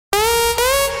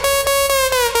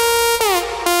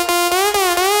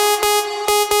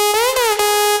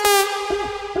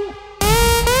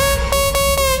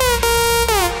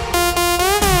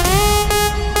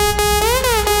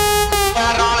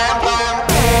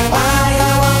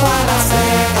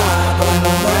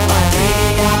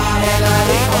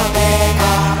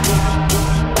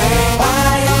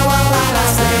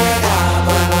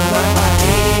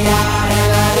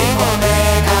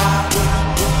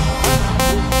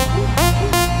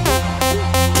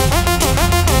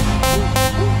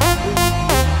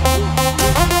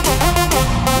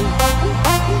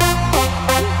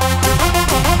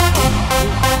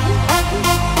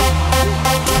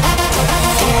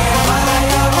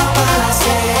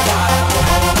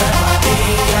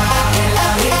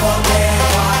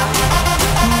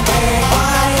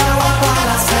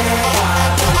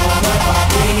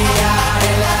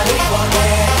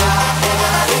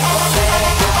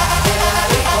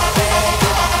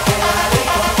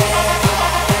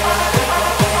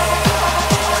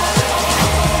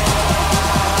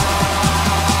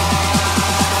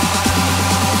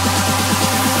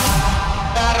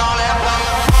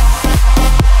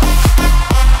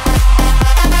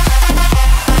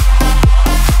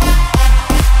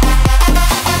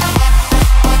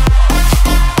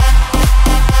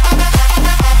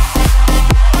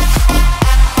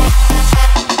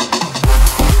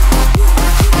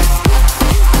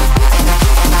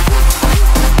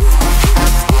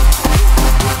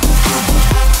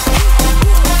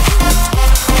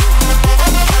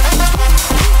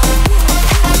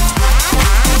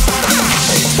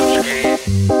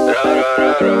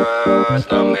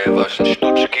Odpalamy wasze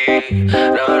sztuczki.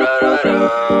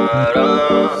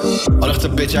 Ona chce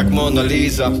być jak Mona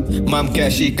Lisa. Mam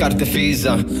cash i kartę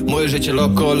Visa. Moje życie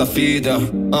loco la fida.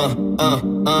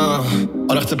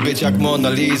 Ona chce być jak Mona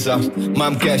Lisa.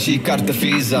 Mam cash i kartę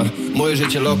Visa. Moje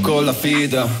życie loco la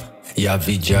fida. Ja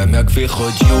widziałem jak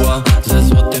wychodziła ze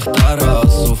złotych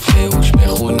tarasów. Jej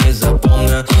uśmiechu nie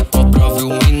zapomnę, poprawił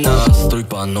mi nastrój.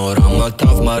 Panorama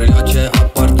tam w Mariocie,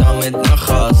 apartament na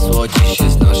hasło. Dziś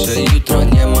jest nasze, jutro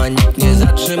nie ma, nikt nie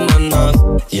zatrzyma nas.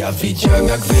 Ja widziałem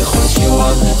jak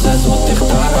wychodziła ze złotych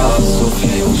tarasów.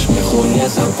 Jej uśmiechu nie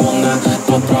zapomnę,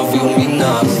 poprawił mi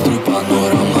nastrój.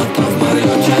 Panorama tam w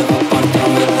Mariocie,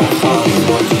 apartament na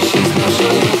hasło. Dziś jest nasze,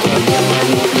 jutro nie ma,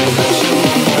 nikt nie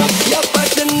zatrzyma nas. Ja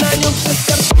patrzę na nią przez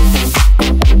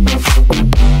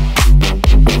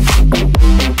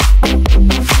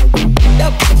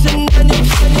ja patrzę na nią,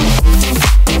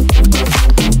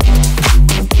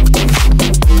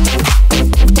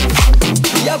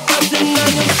 ja patrzę na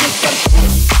nią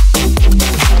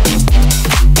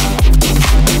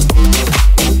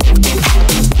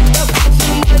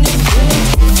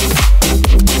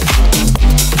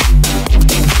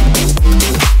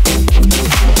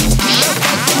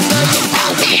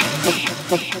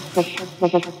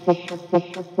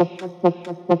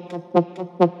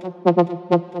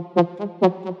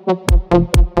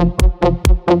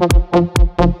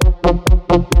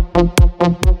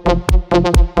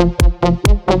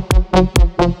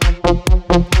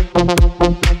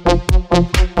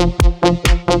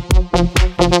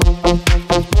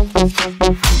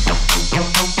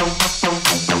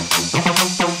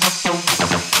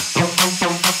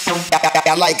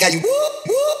like how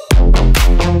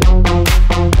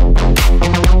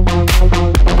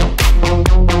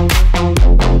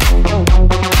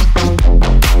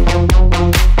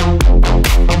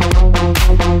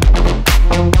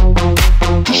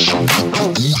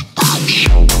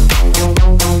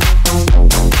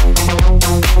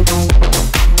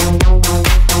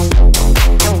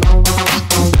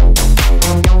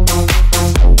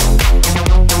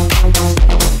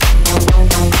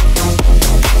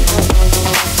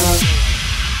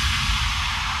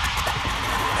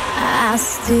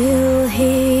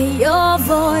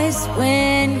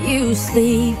you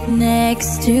sleep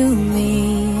next to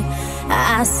me.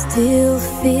 I still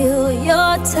feel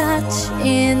your touch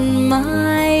in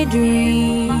my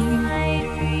dream.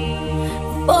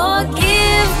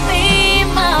 Forgive me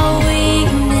my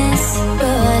weakness,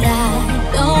 but I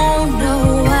don't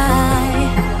know why.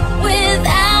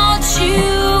 Without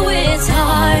you, it's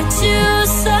hard to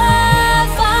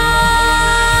survive.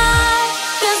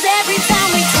 'Cause every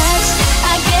time we touch,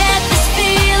 I get this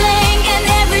feeling, and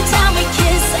every time we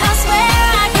kiss, I swear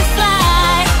I could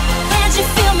fly. Can't you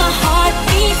feel my heart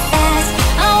beat fast?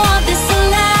 I want this to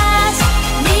last.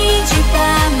 Need you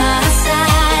by my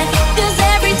side. 'Cause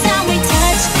every time we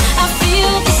touch, I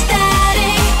feel the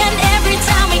static, and every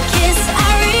time we kiss, I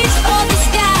reach for the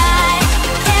sky.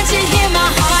 Can't you hear my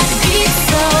heart beat?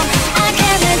 So I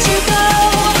can't let you go.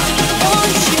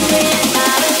 Want you in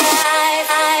my life.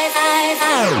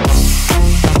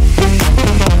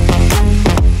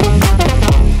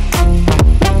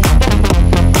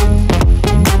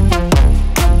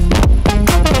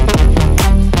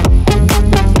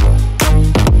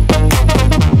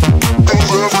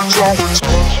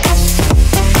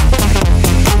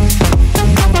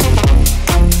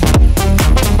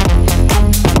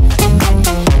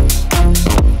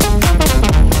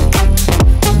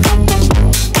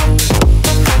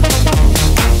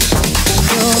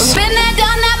 Been there,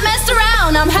 done that, messed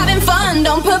around. I'm having fun,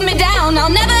 don't put me down. I'll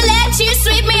never let you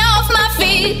sweep me off my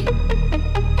feet.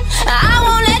 I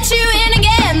won't let you in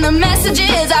again. The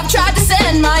messages I've tried to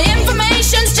send, my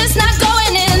information's just not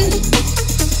going in.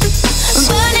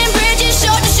 Burning bridges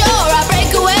shore to shore, I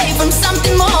break away from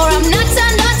something more. I'm not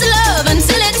turned on to love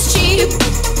until it's cheap.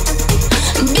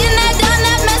 Been there, done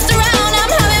that, messed around.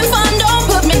 I'm having fun, don't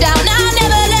put me down. I'll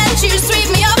never let you sweep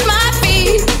me off my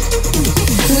feet.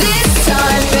 This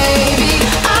time, baby,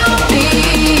 I'll be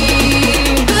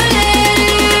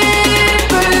bulletproof.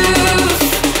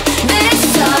 This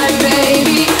time,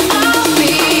 baby, I'll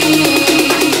be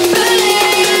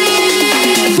bulletproof.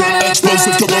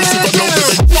 Explosive, corrosive, I know that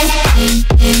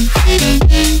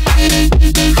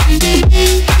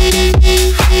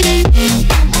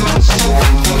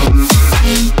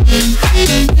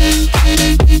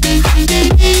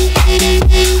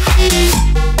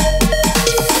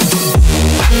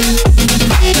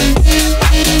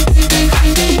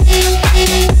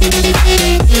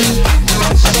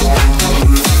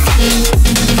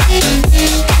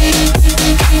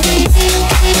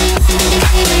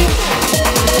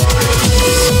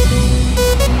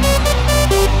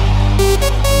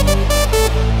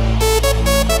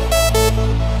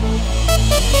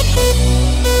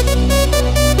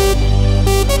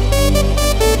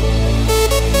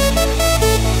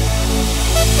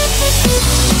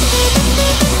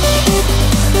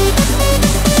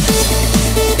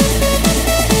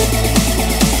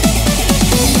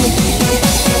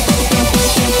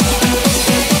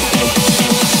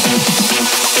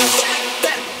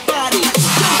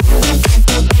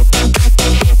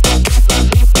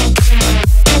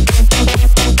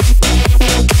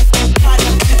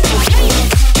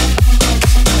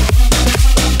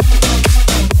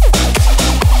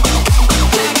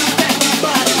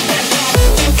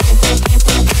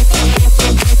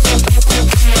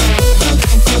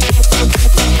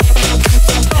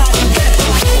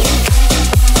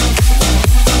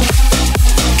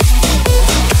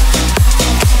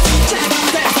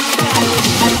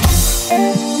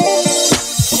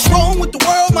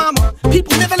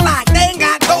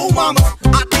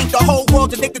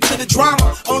the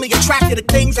drama, only attracted to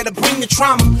things that'll bring the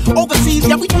trauma. Overseas,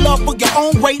 yeah, we love for your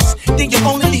own race. Then you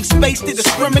only leave space to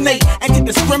discriminate. And to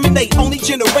discriminate only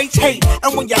generates hate.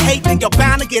 And when you hate, then you're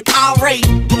bound to get irate.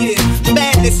 Yeah,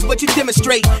 madness is what you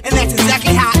demonstrate. And that's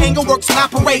exactly how anger works and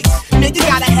operates. Man, you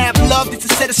gotta have love just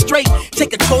to set it straight.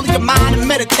 Take control of your mind and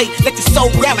meditate. Let your soul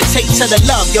gravitate to the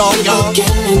love, y'all. People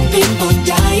killing, people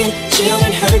dying,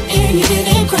 children hurt and you hear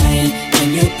them crying.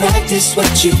 When you practice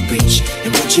what you preach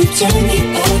and what you turn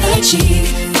the other cheek.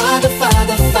 Father,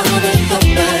 Father, Father,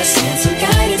 help us. Send some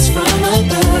guidance from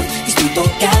above. These people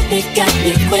got me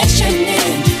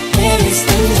questioning. Where is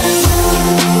the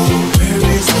love? Where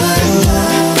is the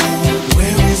love?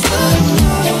 Where is the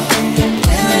love?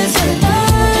 Where is the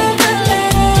love?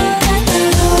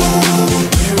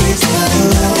 Where is the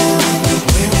love?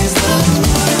 Where is the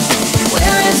love?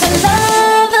 Where is the love?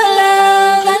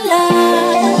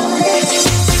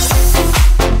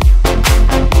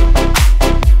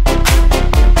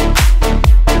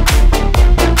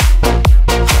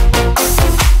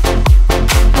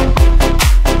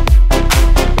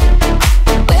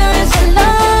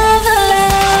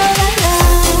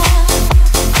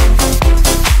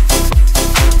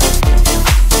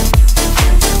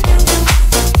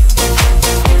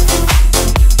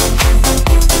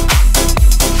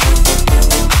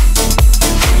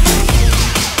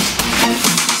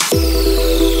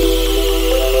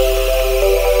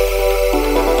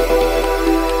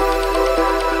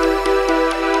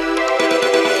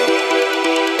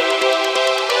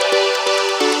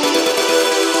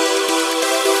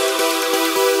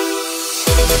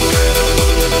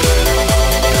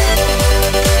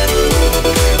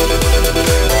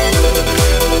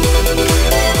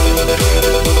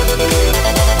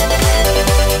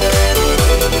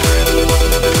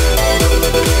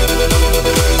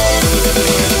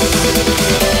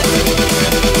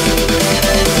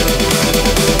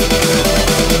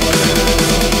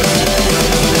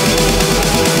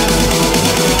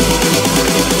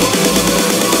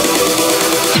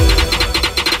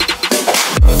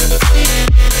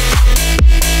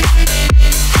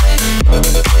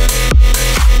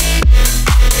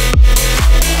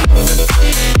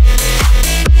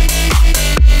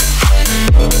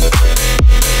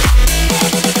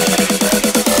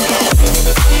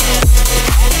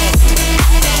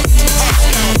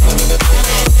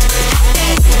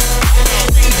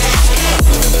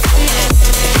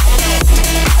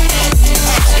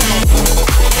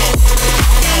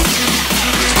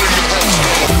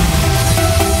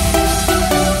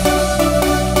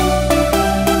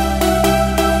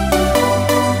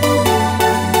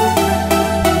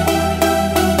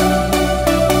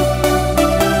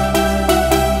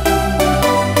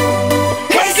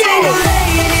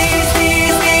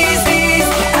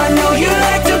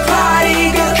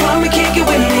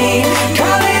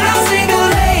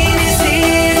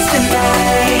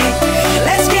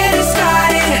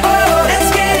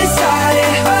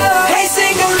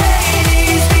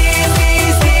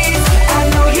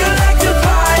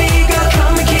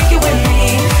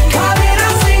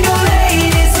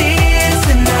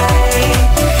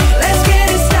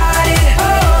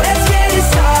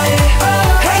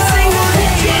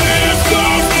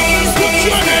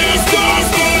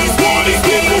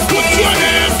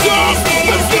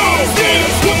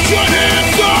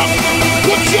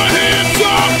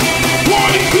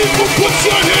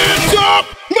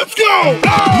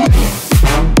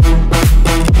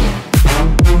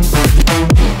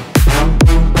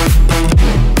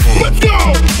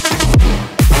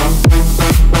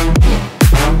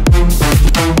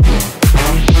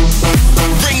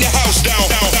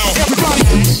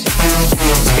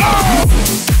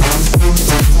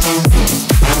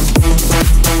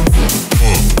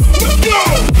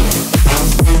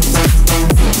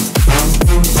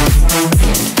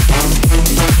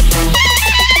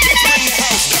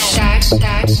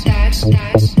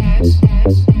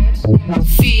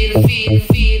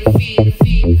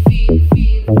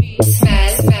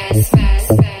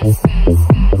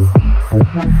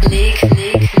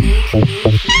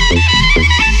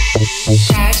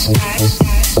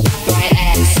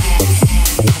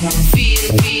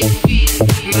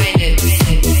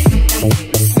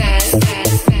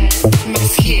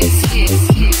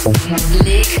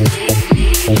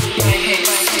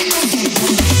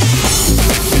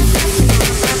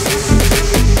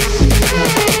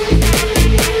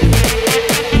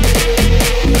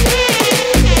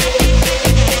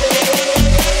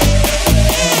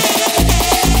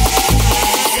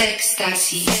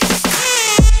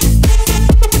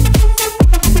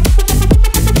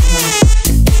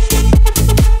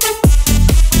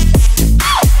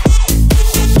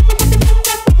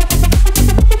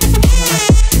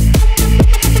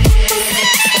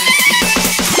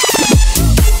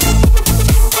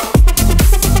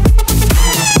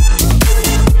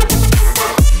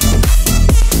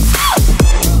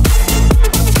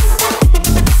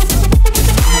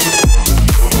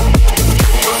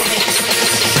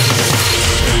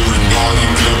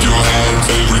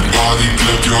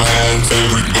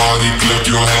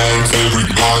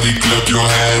 clap your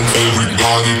hands.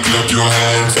 Everybody clap your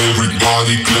hands.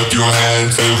 Everybody clap your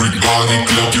hands. Everybody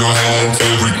clap your hands.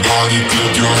 Everybody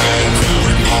clap your hands.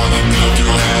 Everybody clap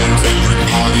your hands.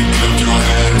 Everybody clap your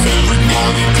hands.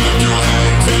 Everybody clap your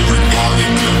hands. Everybody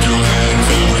clap your hands.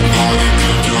 Everybody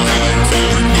clap your hands.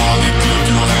 Everybody clap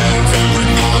your hands.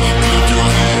 Everybody clap your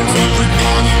hands.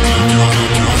 Everybody clap your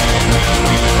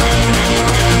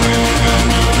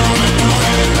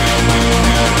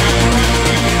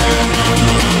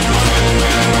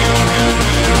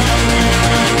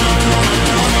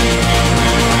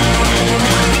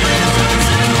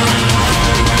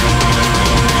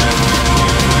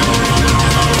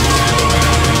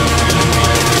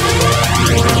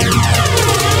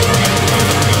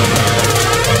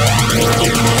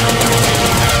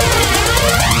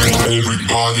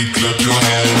Everybody clap your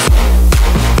hands.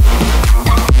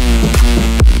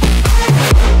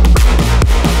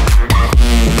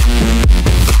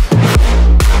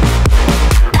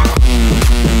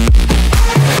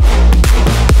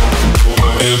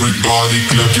 Everybody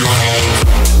clap your hands.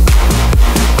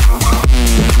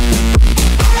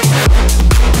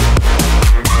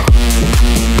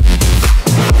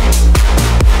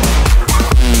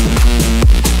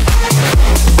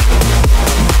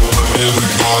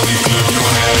 Everybody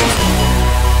clap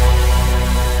your hands.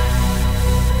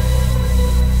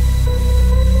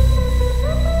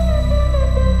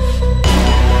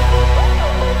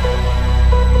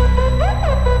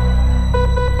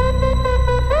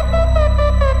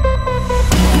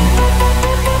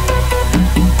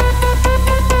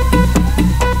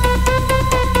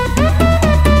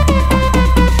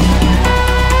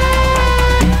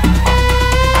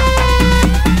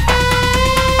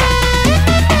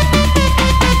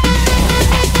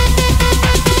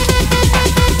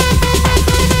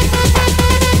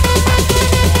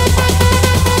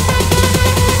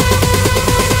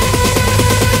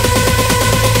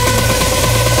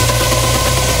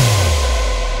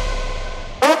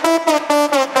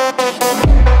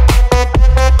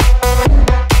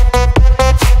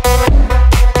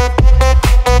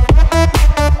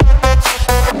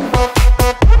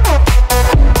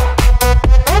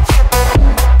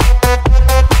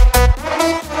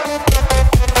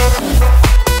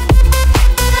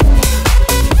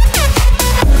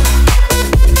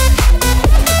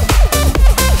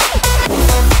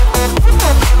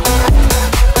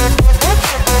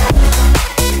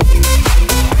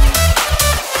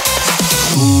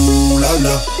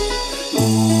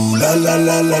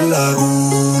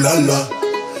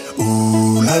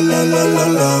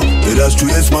 Teraz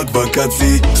czuję smak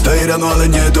wakacji. Wstaję rano, ale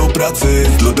nie do pracy.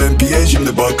 Z lodem piję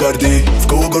zimny Bacardi.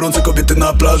 Wkoło gorące kobiety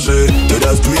na plaży.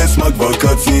 Teraz czuję smak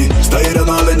wakacji. Wstaję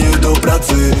rano, ale nie do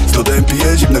pracy. Z lodem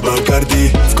piję zimny Bacardi.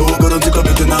 Wkoło gorące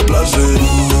kobiety na plaży.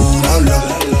 La la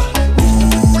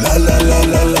la la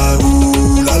la la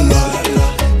la la la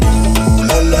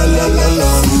la la la la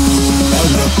la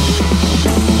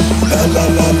la la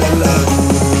la la la.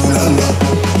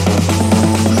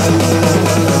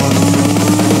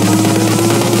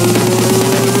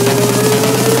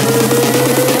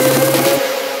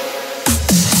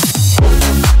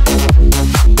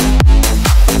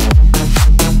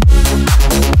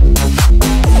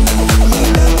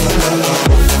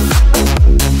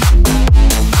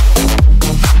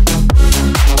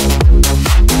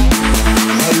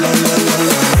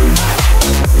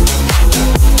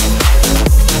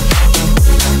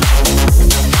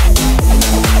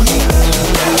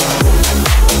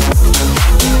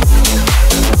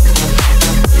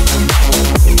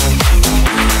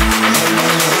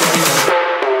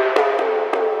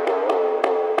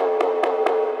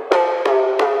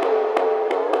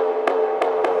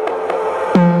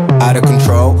 Out of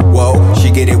control, whoa,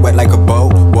 she get it wet like a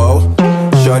boat, whoa.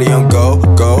 Shorty on go,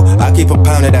 go, I keep a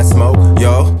pound of that smoke,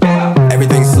 yo.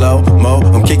 Everything slow, mo,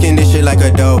 I'm kicking this shit like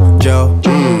a dojo.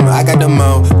 I got the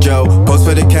mojo, post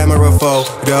for the camera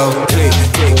photo. Click,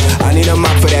 click, I need a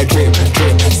mop for that drip,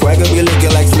 drip. Swagger be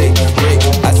looking like slick, Rick.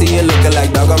 I see you looking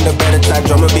like dog, I'm the better type.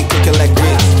 Drummer be kicking like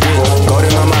grits, grits. Gold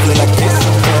in my mouth look like this.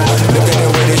 Look at the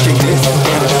way this shit glitz.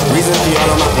 Reason she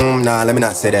all on my, nah, let me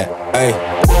not say that.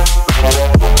 Hey.